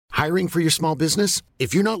Hiring for your small business?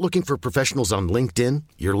 If you're not looking for professionals on LinkedIn,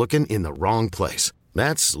 you're looking in the wrong place.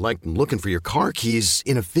 That's like looking for your car keys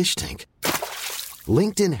in a fish tank.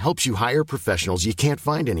 LinkedIn helps you hire professionals you can't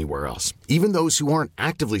find anywhere else, even those who aren't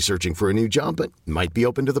actively searching for a new job but might be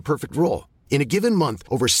open to the perfect role. In a given month,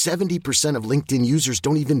 over 70% of LinkedIn users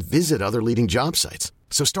don't even visit other leading job sites.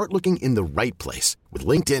 So start looking in the right place. With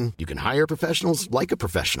LinkedIn, you can hire professionals like a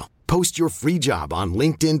professional. Post your free job on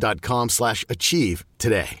linkedin.com/achieve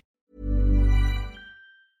today.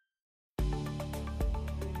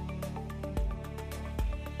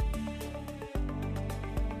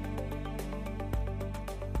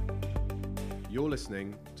 You're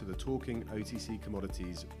listening to the Talking OTC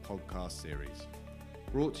Commodities podcast series,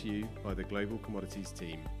 brought to you by the Global Commodities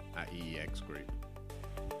team at EEX Group.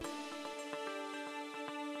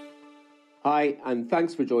 Hi, and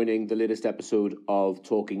thanks for joining the latest episode of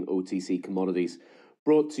Talking OTC Commodities,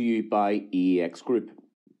 brought to you by EEX Group.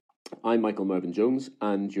 I'm Michael Mervyn Jones,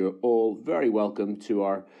 and you're all very welcome to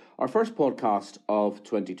our first podcast of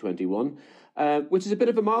 2021, which is a bit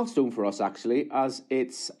of a milestone for us, actually, as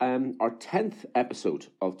it's our 10th episode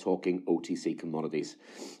of Talking OTC Commodities,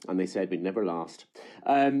 and they said we'd never last.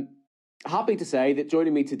 Happy to say that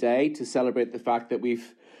joining me today to celebrate the fact that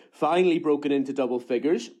we've finally broken into double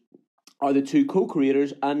figures are the two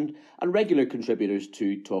co-creators and regular contributors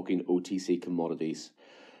to Talking OTC Commodities.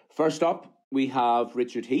 First up, we have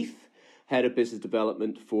Richard Heath, Head of Business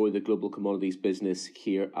Development for the Global Commodities business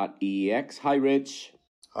here at EEX. Hi, Rich.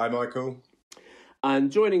 Hi, Michael.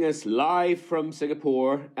 And joining us live from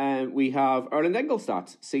Singapore, we have Erland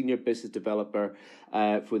Engelstad, Senior Business Developer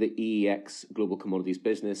for the EEX Global Commodities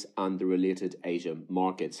business and the related Asia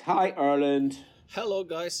markets. Hi, Erland. Hello,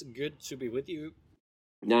 guys. Good to be with you.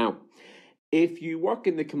 Now, if you work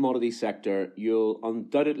in the commodity sector, you'll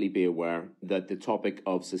undoubtedly be aware that the topic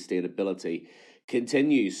of sustainability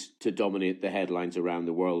continues to dominate the headlines around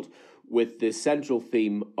the world, with the central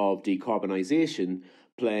theme of decarbonisation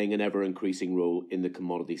playing an ever-increasing role in the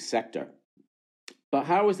commodity sector. But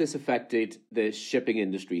how has this affected the shipping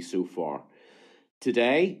industry so far?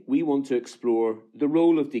 Today, we want to explore the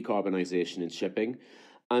role of decarbonisation in shipping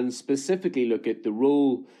and specifically look at the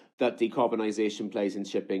role that decarbonisation plays in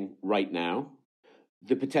shipping right now,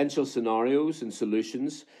 the potential scenarios and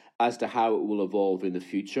solutions as to how it will evolve in the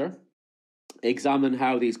future, examine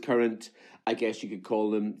how these current, I guess you could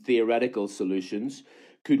call them theoretical solutions,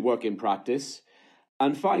 could work in practice,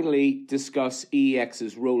 and finally discuss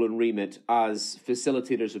EEX's role and remit as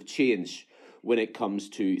facilitators of change when it comes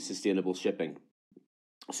to sustainable shipping.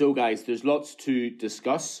 So guys, there's lots to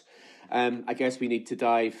discuss. I guess we need to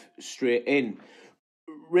dive straight in.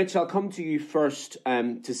 Rich, I'll come to you first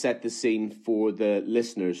to set the scene for the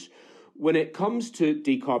listeners. When it comes to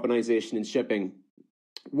decarbonisation in shipping,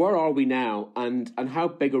 where are we now and how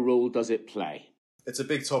big a role does it play? It's a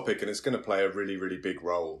big topic and it's going to play a really, really big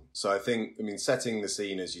role. So setting the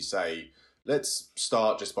scene, as you say, let's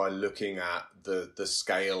start just by looking at the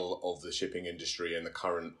scale of the shipping industry and the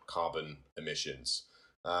current carbon emissions.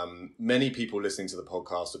 Many people listening to the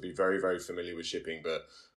podcast will be very, very familiar with shipping, but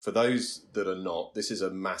for those that are not, this is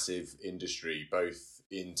a massive industry, both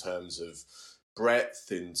in terms of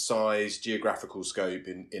breadth, in size, geographical scope,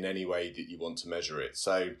 in any way that you want to measure it.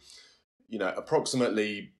 So,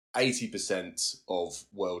 approximately 80% of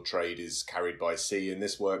world trade is carried by sea, and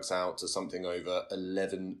this works out to something over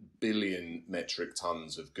 11 billion metric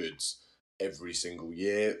tons of goods every single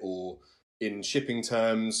year. Or in shipping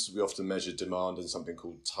terms, we often measure demand in something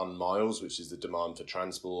called ton miles, which is the demand for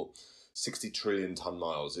transport. 60 trillion ton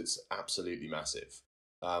miles. It's absolutely massive.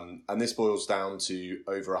 And this boils down to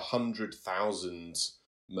over 100,000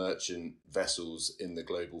 merchant vessels in the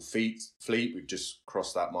global fleet. We've just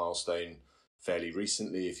crossed that milestone fairly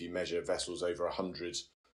recently. If you measure vessels over 100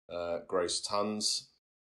 gross tons,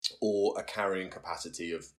 or a carrying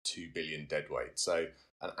capacity of 2 billion deadweight. So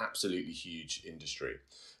an absolutely huge industry.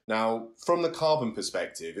 Now, from the carbon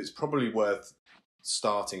perspective, it's probably worth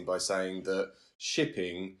starting by saying that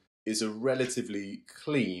shipping is a relatively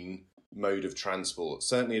clean mode of transport.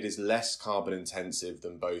 Certainly it is less carbon intensive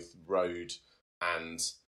than both road and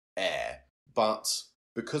air. But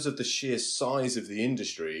because of the sheer size of the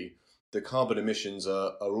industry, the carbon emissions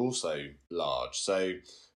are also large. So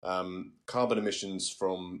carbon emissions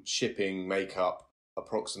from shipping make up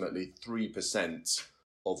approximately 3%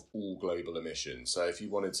 of all global emissions. So if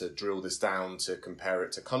you wanted to drill this down to compare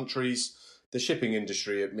it to countries, the shipping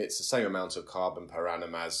industry emits the same amount of carbon per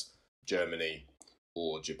annum as Germany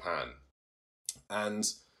or Japan. And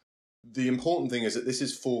the important thing is that this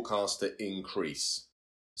is forecast to increase.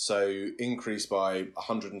 So increase by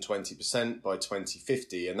 120% by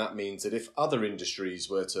 2050. And that means that if other industries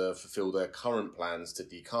were to fulfill their current plans to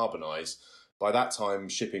decarbonise, by that time,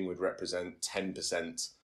 shipping would represent 10%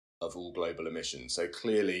 of all global emissions. So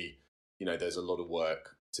clearly, there's a lot of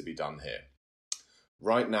work to be done here.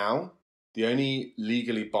 Right now, the only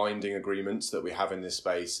legally binding agreements that we have in this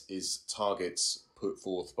space is targets put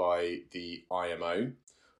forth by the IMO,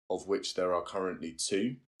 of which there are currently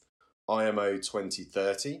two. IMO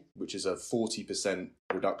 2030, which is a 40%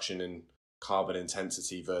 reduction in carbon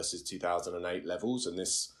intensity versus 2008 levels. And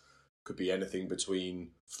this could be anything between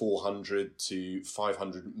 400 to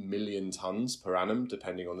 500 million tonnes per annum,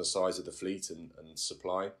 depending on the size of the fleet and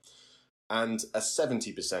supply. And a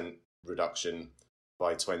 70% reduction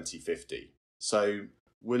by 2050. So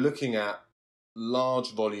we're looking at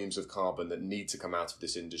large volumes of carbon that need to come out of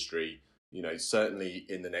this industry, certainly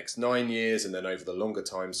in the next 9 years and then over the longer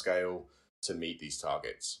time scale to meet these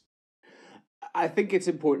targets. I think it's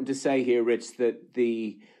important to say here, Rich, that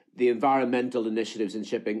the environmental initiatives in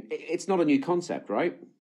shipping, it's not a new concept, right?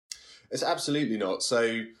 It's absolutely not.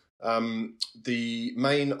 So the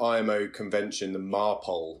main IMO convention, the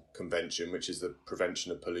MARPOL convention, which is the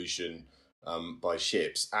prevention of pollution by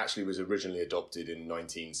ships, actually was originally adopted in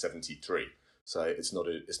 1973. So it's not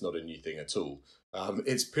a new thing at all.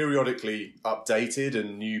 It's periodically updated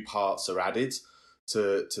and new parts are added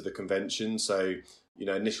to the convention. So,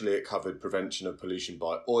 initially it covered prevention of pollution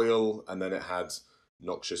by oil, and then it had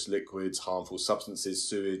noxious liquids, harmful substances,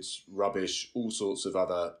 sewage, rubbish, all sorts of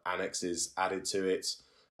other annexes added to it.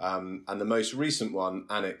 And the most recent one,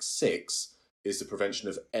 Annex 6, is the prevention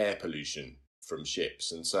of air pollution from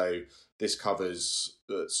ships. And so this covers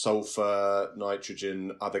sulfur,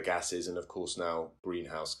 nitrogen, other gases, and of course now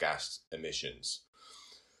greenhouse gas emissions.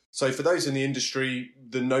 So for those in the industry,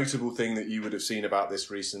 the notable thing that you would have seen about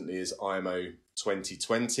this recently is IMO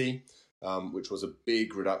 2020, which was a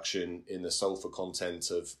big reduction in the sulfur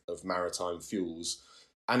content of maritime fuels.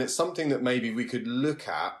 And it's something that maybe we could look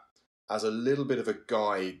at as a little bit of a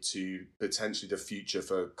guide to potentially the future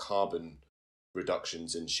for carbon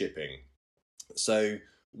reductions in shipping. So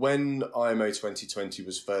when IMO 2020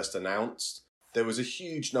 was first announced, there was a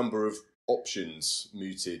huge number of options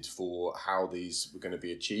mooted for how these were going to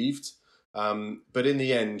be achieved. But in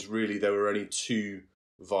the end, really, there were only two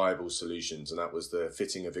viable solutions, and that was the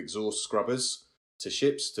fitting of exhaust scrubbers to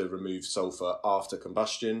ships to remove sulfur after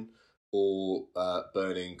combustion, or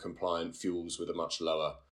burning compliant fuels with a much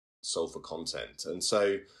lower sulfur content. And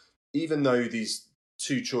so even though these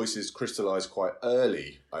two choices crystallized quite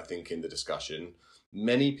early, I think, in the discussion,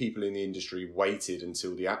 many people in the industry waited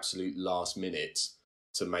until the absolute last minute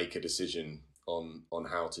to make a decision on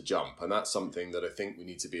how to jump. And that's something that I think we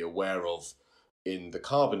need to be aware of in the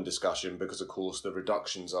carbon discussion, because of course the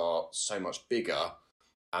reductions are so much bigger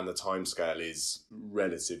and the timescale is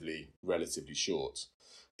relatively short.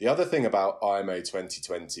 The other thing about IMO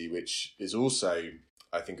 2020, which is also,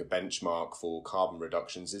 I think, a benchmark for carbon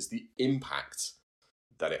reductions, is the impact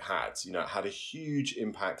that it had. It had a huge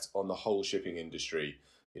impact on the whole shipping industry,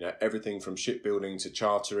 everything from shipbuilding to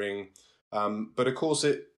chartering. But of course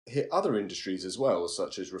it hit other industries as well,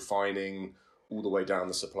 such as refining, all the way down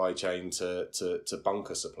the supply chain to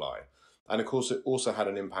bunker supply. And of course it also had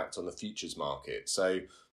an impact on the futures market. So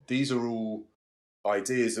these are all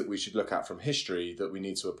ideas that we should look at from history that we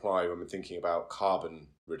need to apply when we're thinking about carbon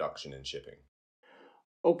reduction in shipping.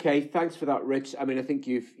 Okay, thanks for that, Rich. I mean, I think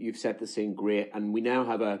you've set the scene great, and we now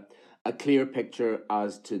have a clear picture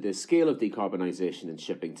as to the scale of decarbonisation in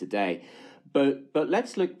shipping today. But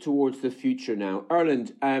let's look towards the future now.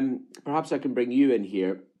 Erlend, perhaps I can bring you in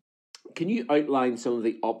here. Can you outline some of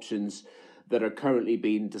the options that are currently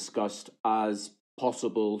being discussed as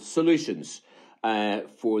possible solutions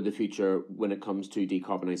for the future when it comes to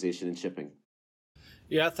decarbonisation in shipping?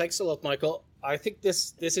 Yeah, thanks a lot, Michael. I think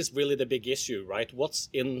this is really the big issue, right? What's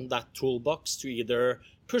in that toolbox to either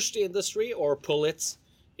push the industry or pull it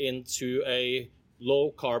into a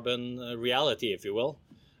low carbon reality, if you will.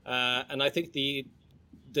 And I think the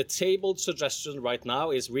tabled suggestion right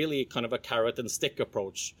now is really kind of a carrot and stick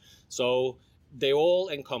approach. So they all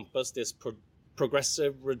encompass this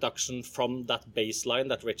progressive reduction from that baseline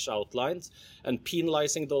that Rich outlined, and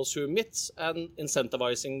penalizing those who emit and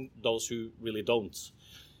incentivizing those who really don't.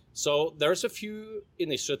 So there's a few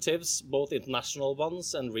initiatives, both international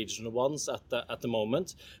ones and regional ones at the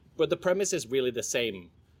moment, but the premise is really the same.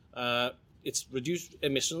 It's reduced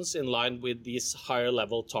emissions in line with these higher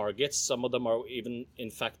level targets. Some of them are even, in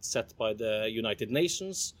fact, set by the United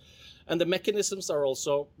Nations. And the mechanisms are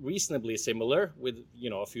also reasonably similar with,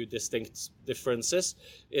 a few distinct differences.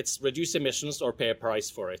 It's reduce emissions or pay a price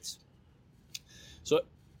for it. So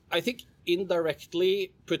I think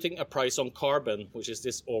indirectly putting a price on carbon, which is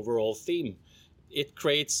this overall theme, it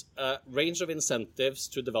creates a range of incentives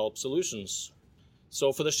to develop solutions.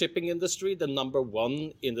 So for the shipping industry, the number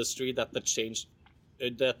one industry that the change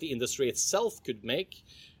that the industry itself could make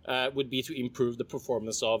would be to improve the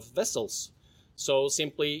performance of vessels. So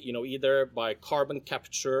simply, either by carbon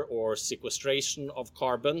capture or sequestration of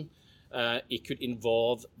carbon, it could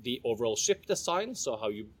involve the overall ship design, so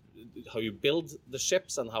how you build the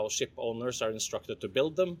ships and how ship owners are instructed to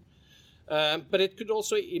build them. But it could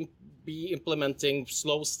also be implementing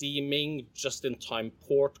slow steaming, just-in-time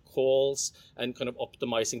port calls, and kind of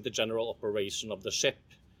optimizing the general operation of the ship.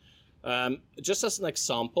 Just as an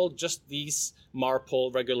example, just these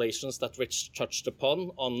MARPOL regulations that Rich touched upon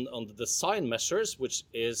on the design measures, which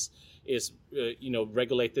is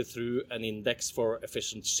regulated through an index for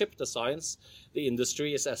efficient ship designs, the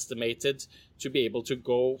industry is estimated to be able to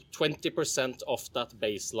go 20% off that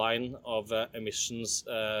baseline of emissions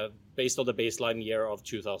based on the baseline year of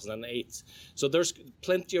 2008. So there's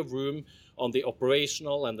plenty of room on the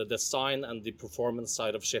operational and the design and the performance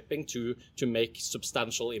side of shipping to make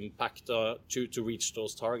substantial impact to reach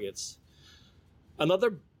those targets.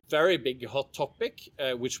 Another very big hot topic,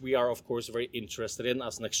 which we are of course very interested in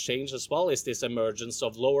as an exchange as well, is this emergence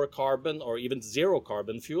of lower carbon or even zero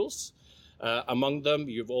carbon fuels. Among them,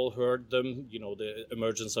 you've all heard them, the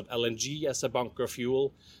emergence of LNG as a bunker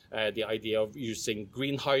fuel, the idea of using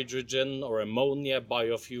green hydrogen or ammonia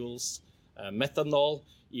biofuels, methanol,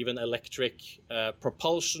 even electric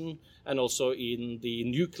propulsion, and also in the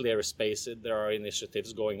nuclear space, there are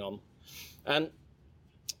initiatives going on. And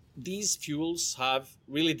these fuels have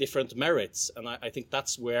really different merits, and I think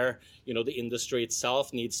that's where the industry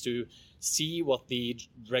itself needs to see what the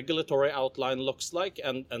regulatory outline looks like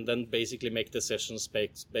and then basically make decisions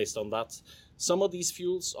based on that. Some of these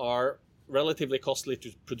fuels are relatively costly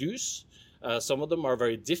to produce. Some of them are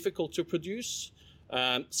very difficult to produce.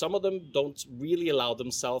 Some of them don't really allow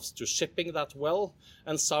themselves to shipping that well,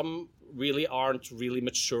 and some really aren't really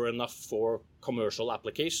mature enough for commercial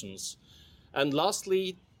applications. And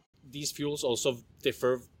lastly, these fuels also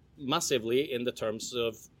differ massively in the terms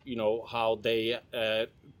of how they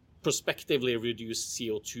prospectively reduce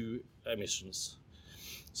CO2 emissions.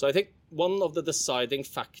 So I think one of the deciding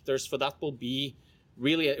factors for that will be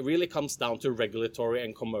it really comes down to regulatory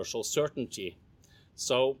and commercial certainty.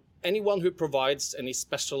 So anyone who provides any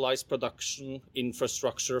specialized production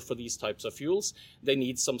infrastructure for these types of fuels, they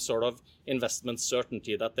need some sort of investment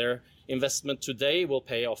certainty that their investment today will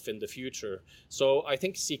pay off in the future. So I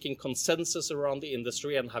think seeking consensus around the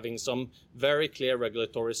industry and having some very clear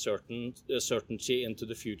regulatory certainty into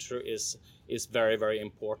the future is very, very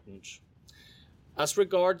important. As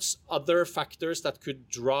regards other factors that could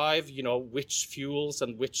drive, which fuels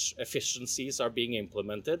and which efficiencies are being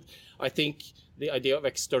implemented, I think the idea of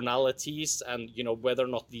externalities and, whether or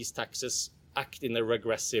not these taxes act in a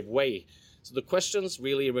regressive way. So the questions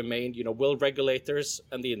really remain, will regulators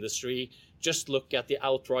and the industry just look at the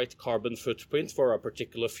outright carbon footprint for a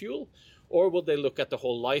particular fuel, or will they look at the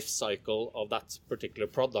whole life cycle of that particular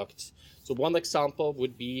product? So one example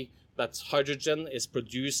would be that hydrogen is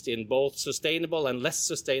produced in both sustainable and less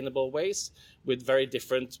sustainable ways with very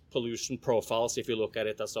different pollution profiles if you look at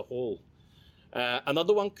it as a whole.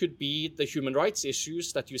 Another one could be the human rights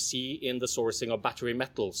issues that you see in the sourcing of battery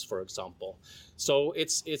metals, for example. So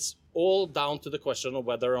it's all down to the question of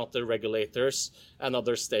whether or not the regulators and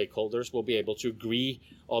other stakeholders will be able to agree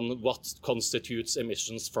on what constitutes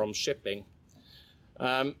emissions from shipping.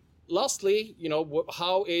 Lastly,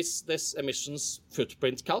 how is this emissions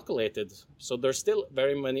footprint calculated? So there's still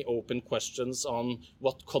very many open questions on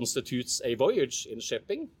what constitutes a voyage in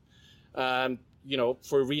shipping.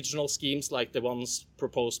 For regional schemes like the ones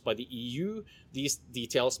proposed by the EU, these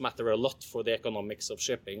details matter a lot for the economics of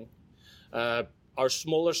shipping. Are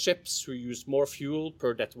smaller ships who use more fuel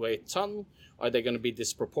per deadweight ton, are they going to be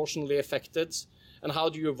disproportionately affected? And how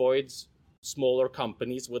do you avoid smaller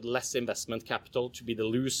companies with less investment capital to be the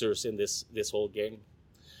losers in this whole game?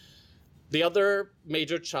 The other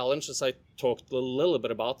major challenge, as I talked a little bit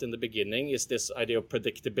about in the beginning, is this idea of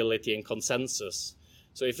predictability and consensus.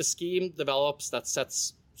 So if a scheme develops that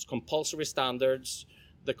sets compulsory standards,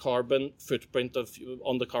 the carbon footprint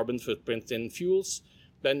in fuels,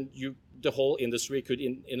 then the whole industry could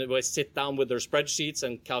in a way sit down with their spreadsheets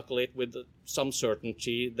and calculate with some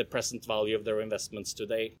certainty the present value of their investments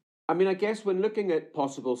today. I mean, I guess when looking at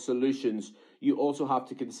possible solutions, you also have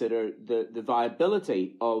to consider the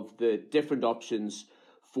viability of the different options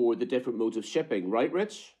for the different modes of shipping, right,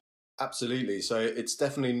 Rich? Absolutely. So it's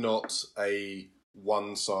definitely not a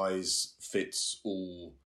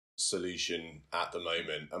one-size-fits-all solution at the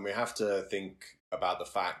moment. And we have to think about the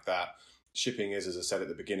fact that shipping is, as I said at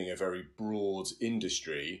the beginning, a very broad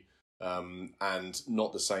industry, and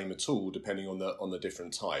not the same at all depending on the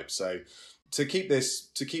different types. So to keep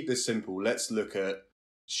this simple, let's look at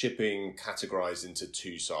shipping categorized into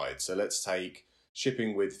two sides. So let's take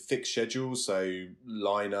shipping with fixed schedules, so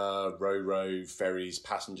liner, ro-ro, ferries,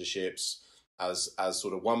 passenger ships as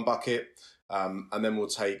sort of one bucket, and then we'll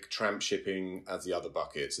take tramp shipping as the other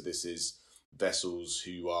bucket. So this is vessels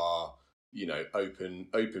who are,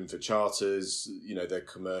 open for charters. Their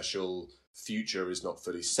commercial future is not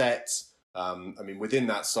fully set. Within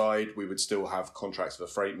that side, we would still have contracts for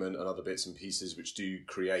freightment and other bits and pieces which do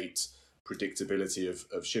create predictability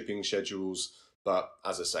of shipping schedules. But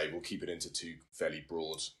as I say, we'll keep it into two fairly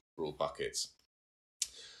broad buckets.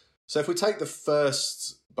 So if we take the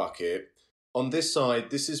first bucket, on this side,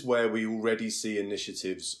 this is where we already see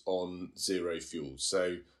initiatives on zero fuel.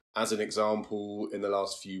 So as an example, in the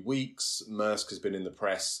last few weeks, Maersk has been in the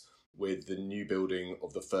press with the new building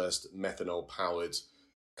of the first methanol-powered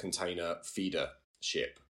container feeder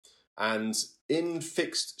ship. And in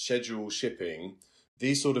fixed schedule shipping,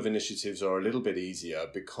 these sort of initiatives are a little bit easier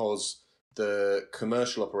because the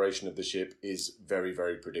commercial operation of the ship is very,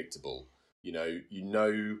 very predictable.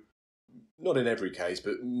 Not in every case,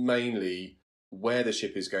 but mainly where the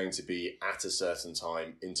ship is going to be at a certain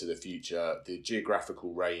time into the future, the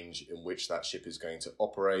geographical range in which that ship is going to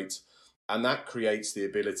operate. And that creates the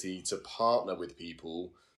ability to partner with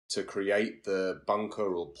people to create the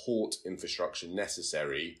bunker or port infrastructure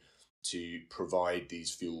necessary to provide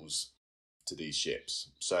these fuels to these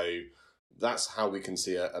ships. So that's how we can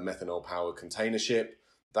see a methanol-powered container ship.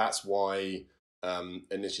 That's why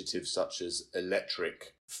initiatives such as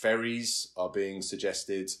electric ferries are being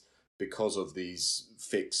suggested, because of these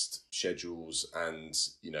fixed schedules and,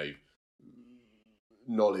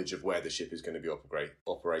 knowledge of where the ship is going to be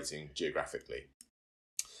operating geographically.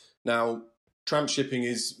 Now, tramp shipping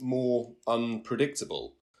is more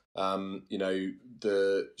unpredictable.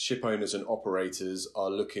 The ship owners and operators are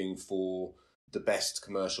looking for the best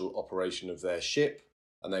commercial operation of their ship,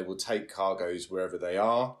 and they will take cargoes wherever they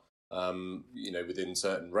are, within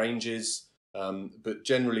certain ranges. But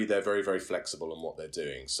generally, they're very, very flexible on what they're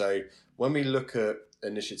doing. So when we look at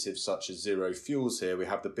initiatives such as Zero Fuels here, we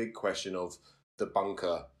have the big question of the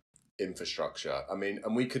bunker infrastructure.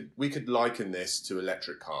 And we could liken this to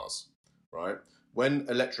electric cars, right? When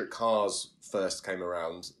electric cars first came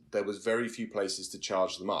around, there was very few places to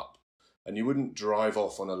charge them up. And you wouldn't drive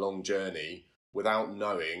off on a long journey without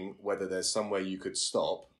knowing whether there's somewhere you could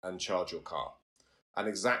stop and charge your car. And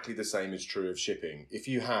exactly the same is true of shipping. If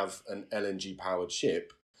you have an LNG-powered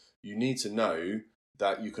ship, you need to know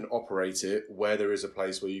that you can operate it where there is a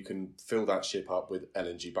place where you can fill that ship up with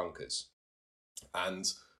LNG bunkers.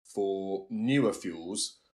 And for newer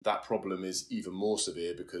fuels, that problem is even more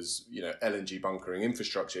severe because, LNG bunkering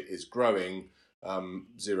infrastructure is growing.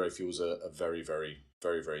 Zero fuels are very, very,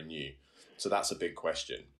 very, very new. So that's a big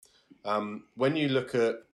question. When you look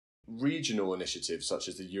at regional initiatives such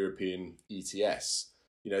as the European ETS,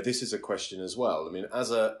 this is a question as well.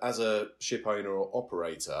 As a ship owner or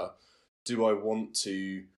operator, do I want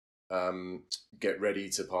to get ready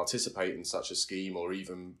to participate in such a scheme or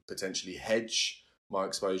even potentially hedge my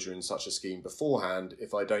exposure in such a scheme beforehand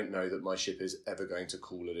if I don't know that my ship is ever going to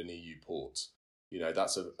call at an EU port?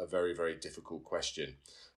 That's a very, very difficult question.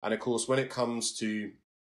 And of course, when it comes to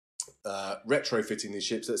retrofitting these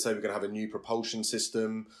ships, let's say we're going to have a new propulsion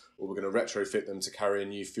system or we're going to retrofit them to carry a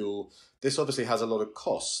new fuel. This obviously has a lot of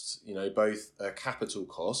cost, both a capital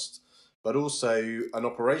cost, but also an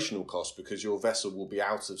operational cost because your vessel will be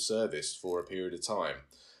out of service for a period of time.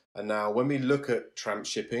 And now when we look at tramp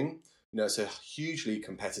shipping, it's a hugely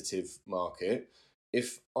competitive market.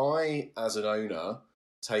 If I, as an owner,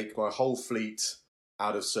 take my whole fleet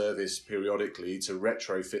out of service periodically to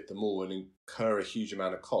retrofit them all and incur a huge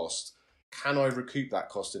amount of cost, can I recoup that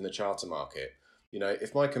cost in the charter market?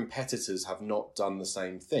 If my competitors have not done the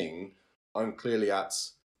same thing, I'm clearly at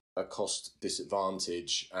a cost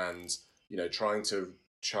disadvantage and, trying to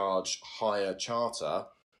charge higher charter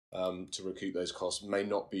to recoup those costs may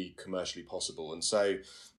not be commercially possible. And so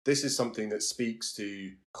this is something that speaks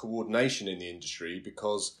to coordination in the industry,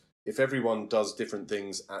 because if everyone does different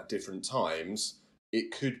things at different times,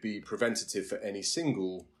 it could be preventative for any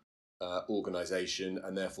single organisation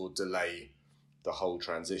and therefore delay the whole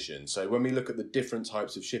transition. So when we look at the different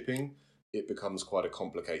types of shipping, it becomes quite a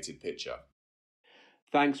complicated picture.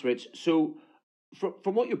 Thanks, Rich. So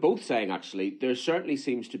from what you're both saying, actually, there certainly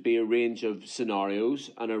seems to be a range of scenarios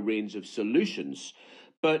and a range of solutions.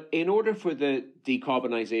 But in order for the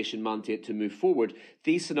decarbonisation mandate to move forward,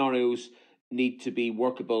 these scenarios need to be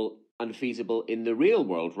workable and feasible in the real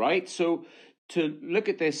world, right? So to look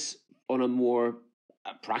at this on a more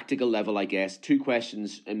practical level, I guess, two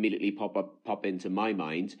questions immediately pop into my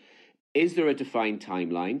mind. Is there a defined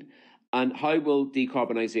timeline? And how will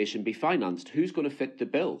decarbonisation be financed? Who's going to fit the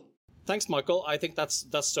bill? Thanks, Michael. I think that's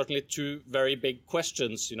certainly two very big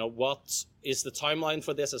questions. What is the timeline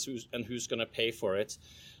for this and who's going to pay for it?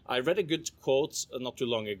 I read a good quote not too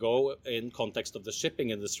long ago in context of the shipping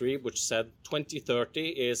industry, which said 2030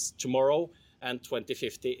 is tomorrow and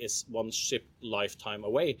 2050 is one ship lifetime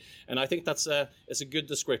away. And I think that's a good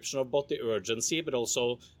description of both the urgency, but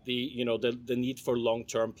also the need for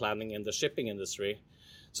long-term planning in the shipping industry.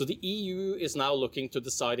 So the EU is now looking to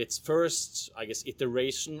decide its first,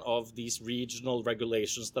 iteration of these regional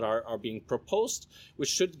regulations that are being proposed, which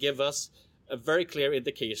should give us a very clear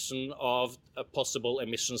indication of a possible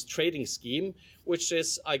emissions trading scheme, which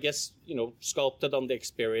is, sculpted on the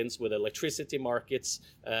experience with electricity markets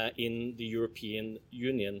in the European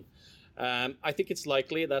Union. I think it's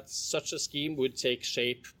likely that such a scheme would take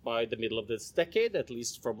shape by the middle of this decade, at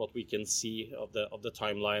least from what we can see of the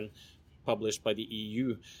timeline published by the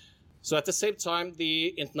EU. So at the same time, the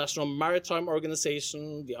International Maritime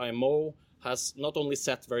Organization, the IMO, has not only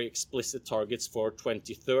set very explicit targets for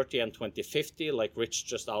 2030 and 2050, like Rich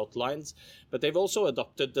just outlined, but they've also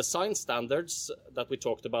adopted design standards that we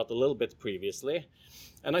talked about a little bit previously.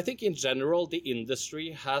 And I think in general, the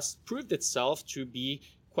industry has proved itself to be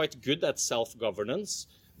quite good at self-governance.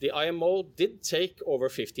 The IMO did take over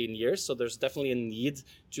 15 years, so there's definitely a need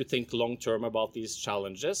to think long-term about these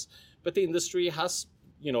challenges. But the industry has,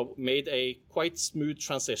 made a quite smooth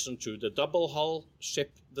transition to the double hull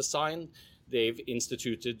ship design. They've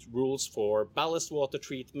instituted rules for ballast water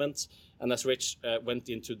treatment, and as Rich went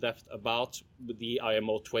into depth about the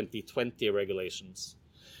IMO 2020 regulations.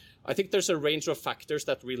 I think there's a range of factors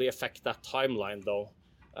that really affect that timeline, though.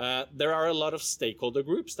 There are a lot of stakeholder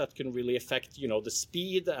groups that can really affect, the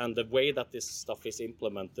speed and the way that this stuff is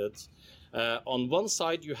implemented. On one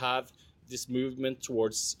side, you have this movement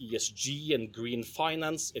towards ESG and green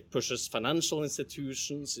finance. It pushes financial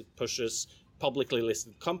institutions, it pushes publicly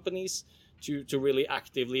listed companies to really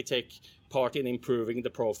actively take part in improving the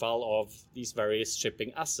profile of these various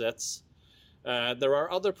shipping assets. There are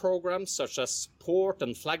other programs such as port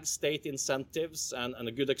and flag state incentives, and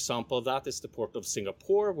a good example of that is the Port of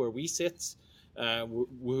Singapore, where we sit,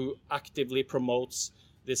 who actively promotes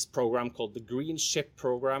this program called the Green Ship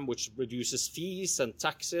Program, which reduces fees and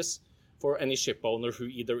taxes for any ship owner who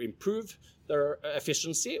either improve their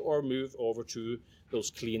efficiency or move over to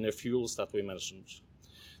those cleaner fuels that we mentioned.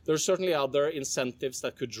 There are certainly other incentives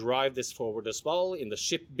that could drive this forward as well in the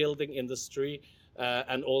shipbuilding industry,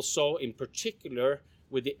 and also in particular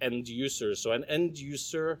with the end user. So an end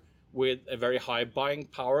user with a very high buying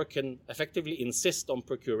power can effectively insist on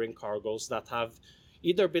procuring cargoes that have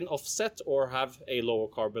either been offset or have a lower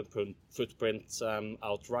carbon footprint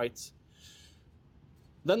outright.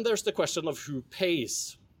 Then there's the question of who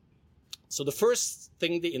pays. So the first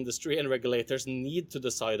thing the industry and regulators need to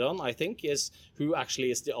decide on, I think, is who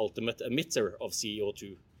actually is the ultimate emitter of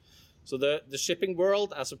CO2. So the shipping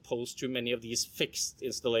world, as opposed to many of these fixed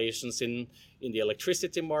installations in the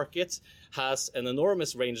electricity market, has an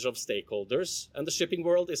enormous range of stakeholders. And the shipping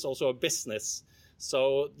world is also a business.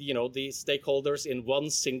 So, the stakeholders in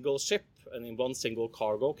one single ship and in one single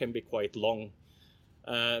cargo can be quite long.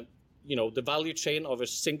 The value chain of a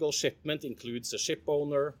single shipment includes a ship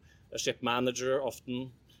owner, a ship manager,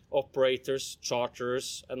 often operators,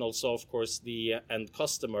 charterers, and also, of course, the end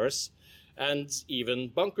customers, and even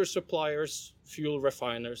bunker suppliers, fuel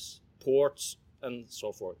refiners, ports, and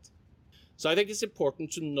so forth. So I think it's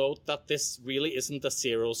important to note that this really isn't a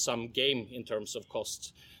zero-sum game in terms of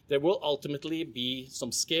cost. There will ultimately be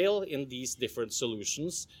some scale in these different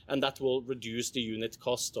solutions, and that will reduce the unit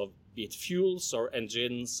cost of be it fuels or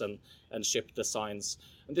engines and ship designs.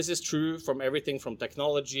 And this is true from everything from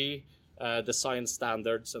technology, design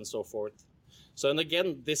standards, and so forth. So, and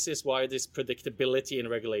again, this is why this predictability in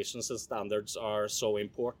regulations and standards are so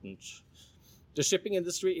important. The shipping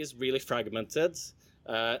industry is really fragmented.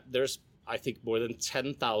 There's, I think, more than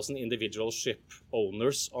 10,000 individual ship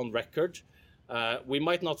owners on record. We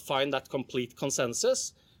might not find that complete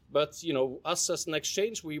consensus, but, us as an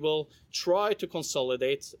exchange, we will try to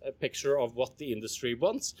consolidate a picture of what the industry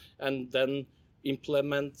wants and then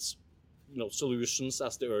implement, solutions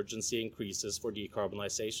as the urgency increases for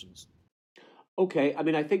decarbonization. Okay,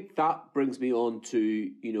 I think that brings me on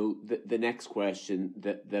to, the next question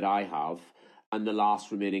that I have. and the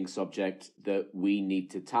last remaining subject that we need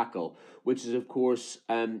to tackle, which is, of course,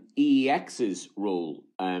 EEX's role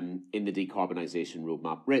in the decarbonisation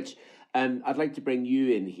roadmap. Rich, I'd like to bring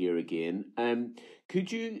you in here again.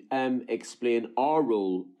 Could you explain our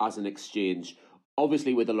role as an exchange,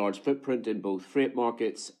 obviously with a large footprint in both freight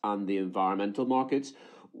markets and the environmental markets?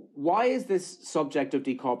 Why is this subject of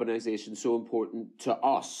decarbonisation so important to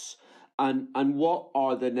us? And what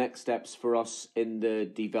are the next steps for us in the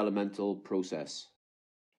developmental process?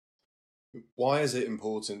 Why is it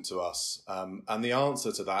important to us? And the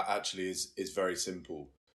answer to that actually is very simple.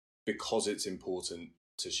 Because it's important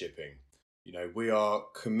to shipping. You know, we are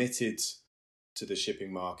committed to the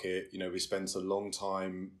shipping market. You know, we spent a long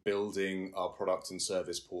time building our product and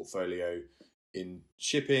service portfolio in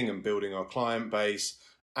shipping and building our client base.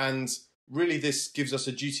 And really, this gives us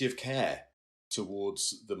a duty of care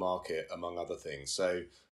towards the market, among other things. So,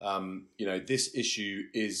 you know, this issue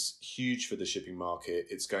is huge for the shipping market.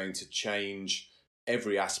 It's going to change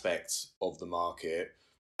every aspect of the market.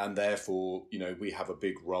 And therefore, you know, we have a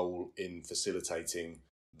big role in facilitating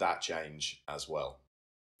that change as well.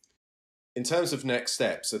 In terms of next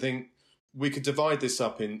steps, I think we could divide this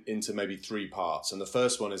up into maybe three parts. And the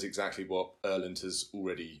first one is exactly what Erlend has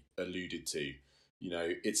already alluded to. You know,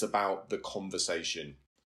 it's about the conversation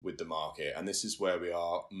with the market. And this is where we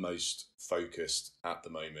are most focused at the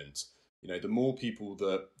moment. You know, the more people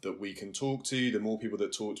that we can talk to, the more people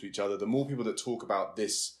that talk to each other, the more people that talk about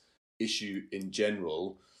this issue in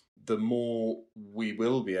general, the more we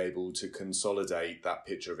will be able to consolidate that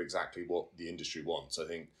picture of exactly what the industry wants. I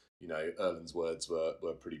think, you know, Erlend's words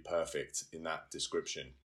were pretty perfect in that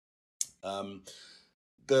description.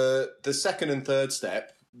 The second and third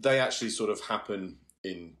step, they actually sort of happen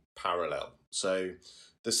in parallel. So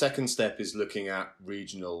the second step is looking at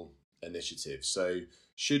regional initiatives. So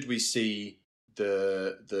should we see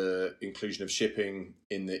the inclusion of shipping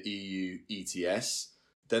in the EU ETS,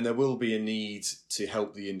 then there will be a need to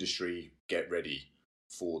help the industry get ready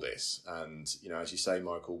for this. And, you know, as you say,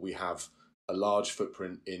 Michael, we have a large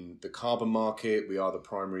footprint in the carbon market. We are the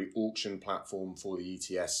primary auction platform for the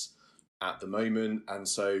ETS at the moment. And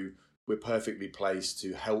so we're perfectly placed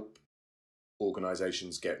to help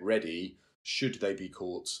organisations get ready should they be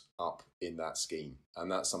caught up in that scheme. And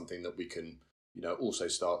that's something that we can, you know, also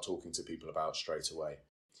start talking to people about straight away.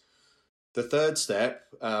 The third step,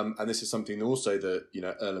 and this is something also that, you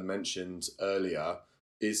know, Erlend mentioned earlier,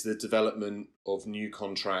 is the development of new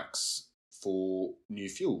contracts for new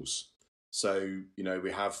fuels. So, you know,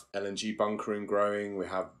 we have LNG bunkering growing, we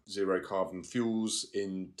have zero carbon fuels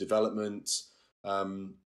in development.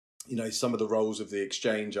 You know, some of the roles of the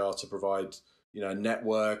exchange are to provide, you know,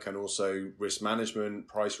 network and also risk management,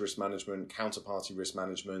 price risk management, counterparty risk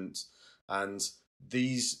management. And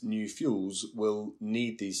these new fuels will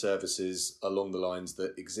need these services along the lines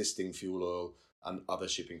that existing fuel oil and other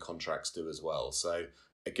shipping contracts do as well. So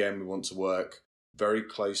again, we want to work very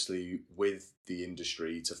closely with the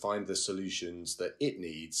industry to find the solutions that it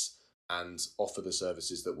needs and offer the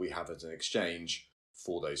services that we have as an exchange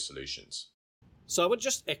for those solutions. So I would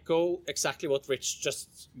just echo exactly what Rich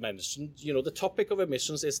just mentioned. You know, the topic of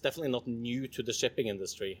emissions is definitely not new to the shipping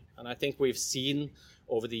industry. And I think we've seen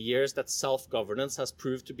over the years that self-governance has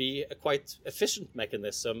proved to be a quite efficient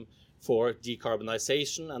mechanism for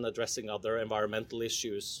decarbonization and addressing other environmental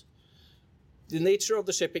issues. The nature of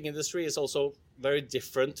the shipping industry is also very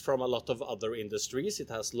different from a lot of other industries. It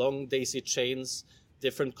has long daisy chains,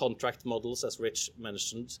 different contract models, as Rich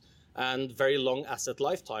mentioned, and very long asset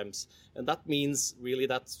lifetimes. And that means really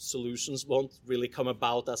that solutions won't really come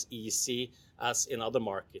about as easy as in other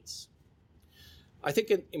markets. I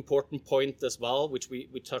think an important point as well, which we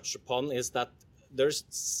touched upon, is that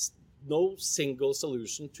there's no single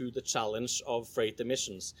solution to the challenge of freight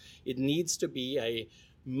emissions. It needs to be a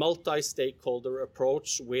multi-stakeholder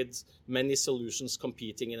approach with many solutions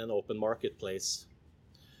competing in an open marketplace.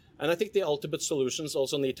 And I think the ultimate solutions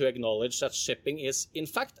also need to acknowledge that shipping is, in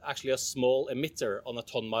fact, actually a small emitter on a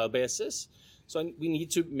ton-mile basis. So we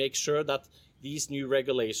need to make sure that these new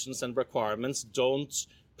regulations and requirements don't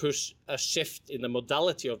push a shift in the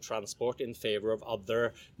modality of transport in favor of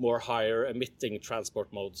other, more higher emitting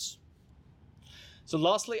transport modes. So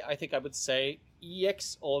lastly, I think I would say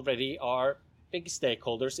EEX already are big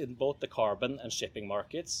stakeholders in both the carbon and shipping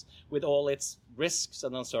markets, with all its risks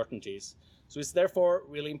and uncertainties. So it's therefore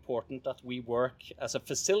really important that we work as a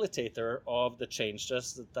facilitator of the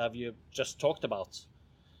changes that you just talked about.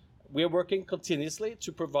 We are working continuously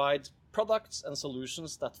to provide products and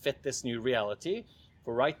solutions that fit this new reality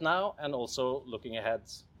for right now and also looking ahead.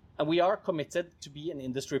 And we are committed to be an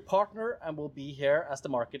industry partner and will be here as the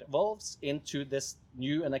market evolves into this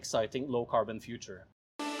new and exciting low-carbon future.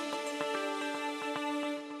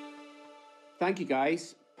 Thank you,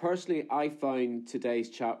 guys. Personally, I found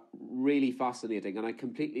today's chat really fascinating, and I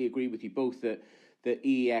completely agree with you both that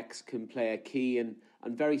EEX can play a key and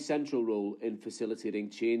very central role in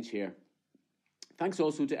facilitating change here. Thanks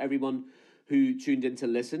also to everyone who tuned in to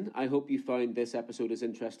listen. I hope you found this episode as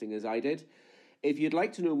interesting as I did. If you'd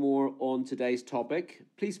like to know more on today's topic,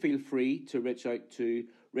 please feel free to reach out to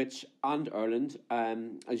Rich and Erlend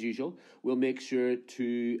as usual. We'll make sure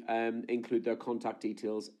to include their contact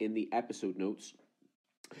details in the episode notes.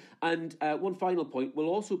 And one final point, we'll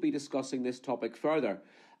also be discussing this topic further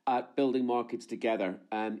at Building Markets Together,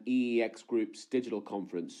 EEX Group's digital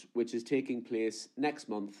conference, which is taking place next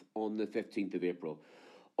month on the 15th of April.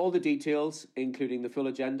 All the details, including the full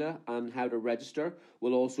agenda and how to register,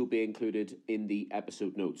 will also be included in the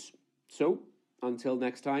episode notes. So, until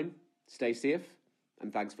next time, stay safe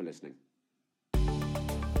and thanks for listening.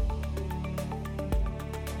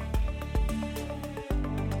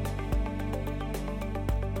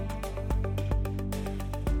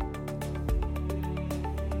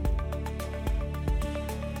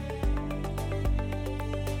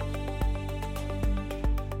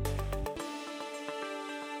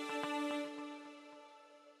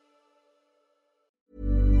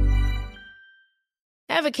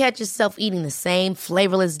 Ever catch yourself eating the same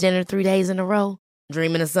flavorless dinner 3 days in a row?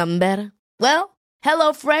 Dreaming of something better? Well,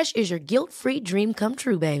 HelloFresh is your guilt-free dream come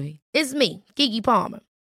true, baby. It's me, Keke Palmer.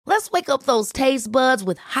 Let's wake up those taste buds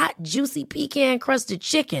with hot, juicy pecan-crusted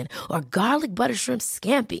chicken or garlic butter shrimp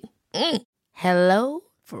scampi. Hello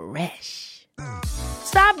Fresh.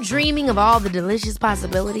 Stop dreaming of all the delicious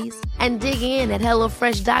possibilities and dig in at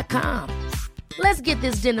HelloFresh.com. Let's get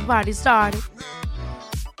this dinner party started.